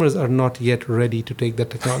customers are not yet ready to take that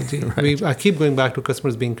technology. I keep going back to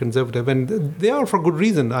customers being conservative, and they are for good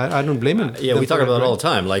reason. I don't blame them. We talk about it all the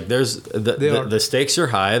time. Like there's the stakes are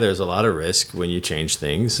high. There's a lot of risk when you change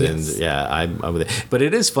things, and I'm with it. But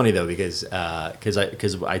it is funny though because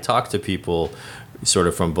I talk to people sort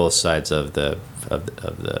of from both sides of the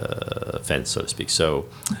fence, so to speak. So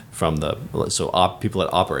people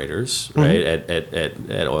at operators, right,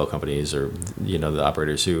 at oil companies, or the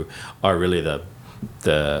operators who are really the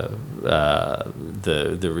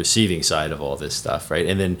receiving side of all this stuff, right?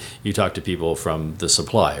 And then you talk to people from the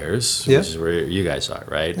suppliers, which is where you guys are,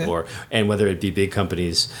 right? Yeah. And whether it be big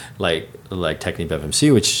companies like Technip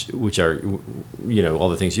FMC, which are all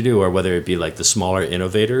the things you do, or whether it be like the smaller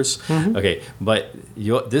innovators. Okay, but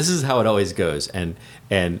this is how it always goes, and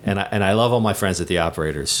I love all my friends at the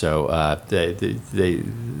operators, so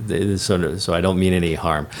so I don't mean any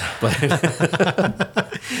harm, but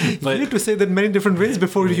you need to say that many different ways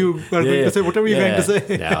before you are going to say whatever you're going to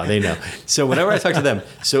say. No, they know. So whenever I talk to them,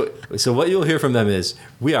 so what you'll hear from them is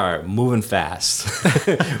we are moving fast.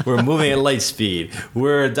 We're moving at light speed.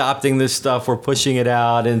 We're adopting this stuff. We're pushing it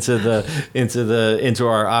out into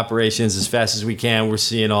our operations as fast as we can. We're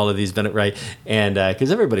seeing all of these benefits, right? And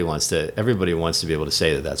because everybody wants to be able to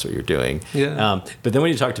say that that's what you're doing. Yeah. But then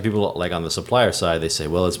when you talk to people like on the supplier side, they say,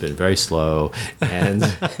 well, it's been very slow, and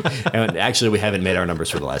actually we haven't made our numbers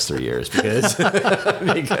for the last 3 years because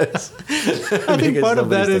I think part of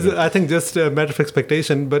that is just a matter of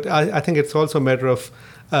expectation, but I think it's also a matter of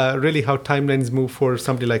really how timelines move for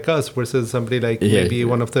somebody like us versus somebody like maybe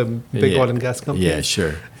one of the big oil and gas companies. Yeah,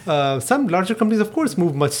 sure. Some larger companies, of course,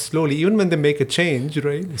 move much slowly, even when they make a change,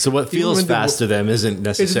 right? So what feels fast to them isn't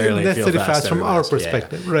necessarily fast from our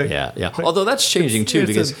perspective, right? Yeah. Right. Although that's changing too,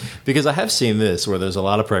 because I have seen this where there's a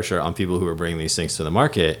lot of pressure on people who are bringing these things to the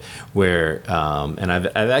market. Where and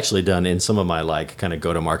I've actually done in some of my like kind of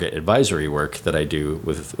go to market advisory work that I do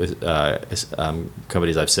with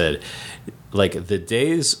companies. I've said, like the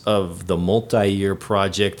days of the multi-year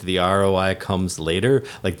project, the ROI comes later,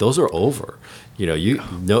 like those are over.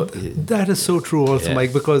 That is so true also,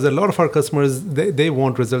 Mike, because a lot of our customers, they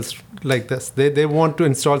want results like this. They want to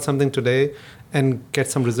install something today and get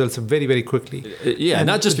some results very, very quickly. And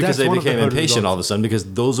not just because they became impatient all of a sudden, because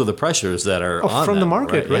those are the pressures that are on from them, the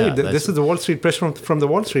market, right? Yeah, this is the Wall Street pressure from the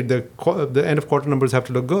Wall Street. The end of quarter numbers have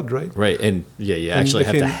to look good, right? Right, and you actually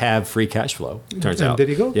have to have free cash flow, turns out. There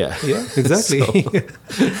you go. Yeah, exactly.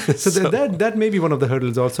 so that may be one of the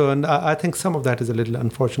hurdles also, and I think some of that is a little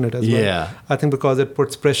unfortunate as well. Yeah. I think because it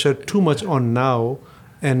puts pressure too much on now,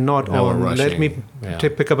 and not on let me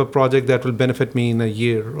pick up a project that will benefit me in a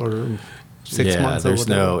year or 6 months. There's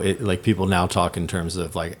like people now talk in terms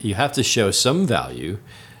of like you have to show some value.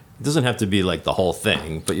 It doesn't have to be like the whole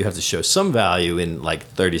thing, but you have to show some value in like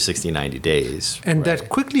 30, 60, 90 days. And that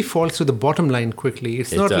quickly falls to the bottom line quickly.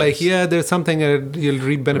 It's not like, there's something you'll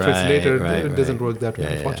read benefits later. It doesn't work that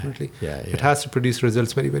way, unfortunately. It has to produce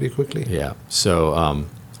results very, very quickly. Yeah. So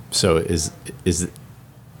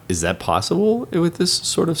is that possible with this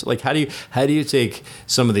sort of, like, how do you take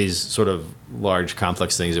some of these sort of large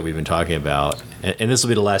complex things that we've been talking about, and this will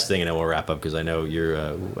be the last thing and then we'll wrap up because I know you're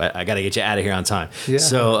I got to get you out of here on time.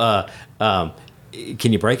 So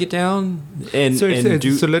can you break it down?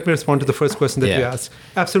 So let me respond to the first question that you asked.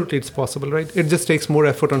 Absolutely, it's possible, right? It just takes more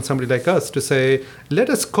effort on somebody like us to say, let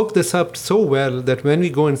us cook this up so well that when we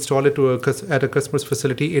go install it at a customer's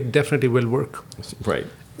facility, it definitely will work. Right.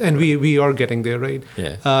 And we are getting there, right?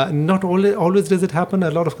 Yeah. Not always does it happen. A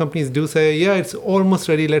lot of companies do say, it's almost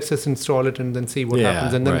ready. Let's just install it and then see what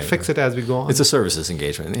happens, and then fix it as we go on. It's a services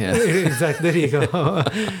engagement. Yeah. Exactly. There you go.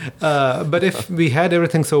 But if we had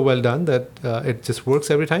everything so well done that it just works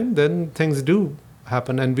every time, then things do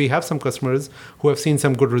happen. And we have some customers who have seen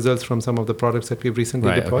some good results from some of the products that we've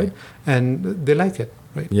recently deployed, and they like it,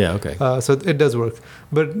 right? Yeah. Okay. So it does work.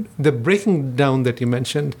 But the breaking down that you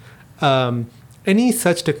mentioned. Any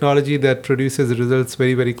such technology that produces results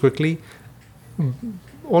very, very quickly,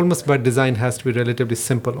 almost by design has to be relatively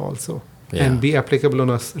simple also, and be applicable on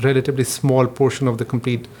a relatively small portion of the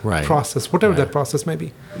complete process, whatever that process may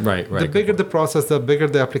be. Right. The bigger the process, the bigger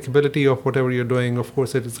the applicability of whatever you're doing. Of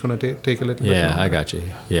course, it's going to take a little bit longer. I got you.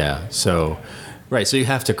 Yeah. So you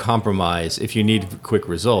have to compromise. If you need quick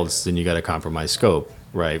results, then you got to compromise scope.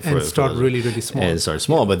 Right. And start really, really small. And start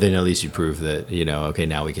small, but then at least you prove that, okay,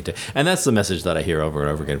 now we can and that's the message that I hear over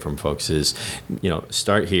and over again from folks is,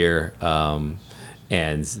 start here,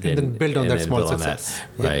 and then build on that small success.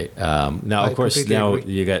 Right. Now, of course,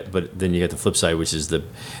 you got the flip side, which is the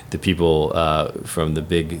people from the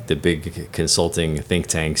big consulting think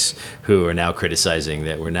tanks who are now criticizing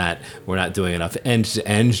that we're not doing enough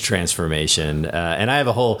end-to-end transformation. And I have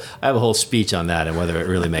a whole speech on that and whether it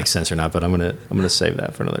really makes sense or not. But I'm gonna save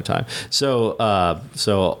that for another time. So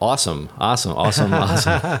awesome.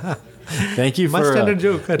 Thank you for my standard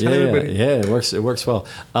joke. I tell everybody. Yeah, it works well.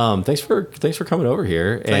 Thanks for coming over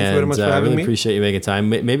here. Thanks very much for having me. I really appreciate you making time.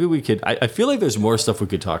 Maybe we could. I feel like there's more stuff we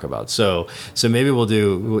could talk about. So maybe we'll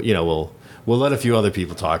do. We'll let a few other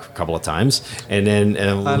people talk a couple of times, and then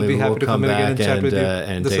we'll come back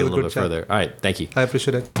and take it a little bit further. All right, thank you. I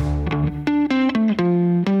appreciate it.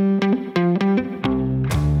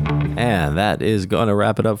 And that is going to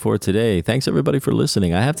wrap it up for today. Thanks, everybody, for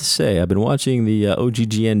listening. I have to say, I've been watching the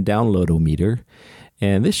OGGN download-o-meter,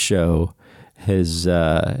 and this show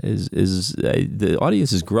the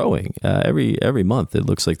audience is growing every month. It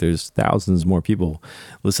looks like there's thousands more people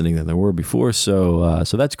listening than there were before. So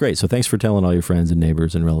that's great. So thanks for telling all your friends and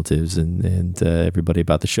neighbors and relatives and everybody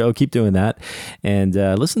about the show. Keep doing that, and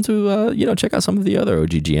listen to check out some of the other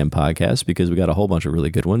OGGN podcasts, because we got a whole bunch of really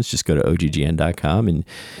good ones. Just go to OGGN.com and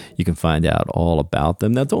you can find out all about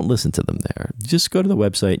them. Now, don't listen to them there. Just go to the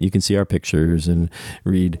website. You can see our pictures and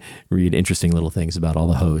read interesting little things about all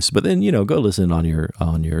the hosts. But then go listen on your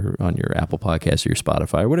Apple Podcasts or your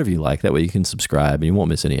Spotify or whatever you like. That way you can subscribe and you won't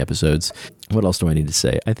miss any episodes. What else do I need to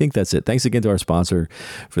say? I think that's it. Thanks again to our sponsor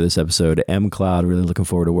for this episode, mCloud. Really looking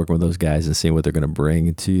forward to working with those guys and seeing what they're going to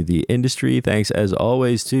bring to the industry. Thanks as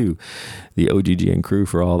always to the OGGN crew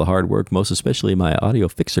for all the hard work, most especially my audio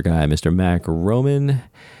fixer guy, Mr. Mac Roman,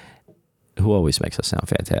 who always makes us sound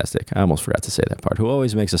fantastic. I almost forgot to say that part. Who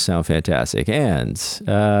always makes us sound fantastic. And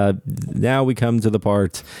now we come to the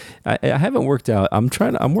part I haven't worked out. I'm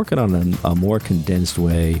working on a more condensed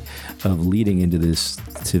way of leading into this,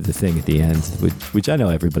 to the thing at the end, which I know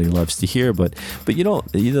everybody loves to hear, but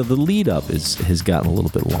the lead up has gotten a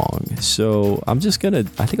little bit long. So I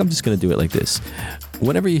think I'm just gonna do it like this.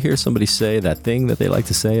 Whenever you hear somebody say that thing that they like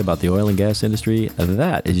to say about the oil and gas industry,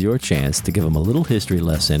 that is your chance to give them a little history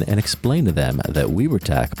lesson and explain to them that we were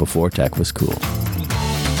tech before tech was cool.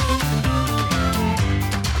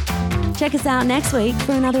 Check us out next week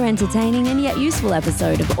for another entertaining and yet useful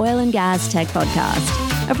episode of Oil and Gas Tech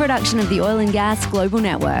Podcast, a production of the Oil and Gas Global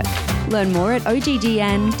Network. Learn more at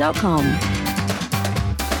oggn.com.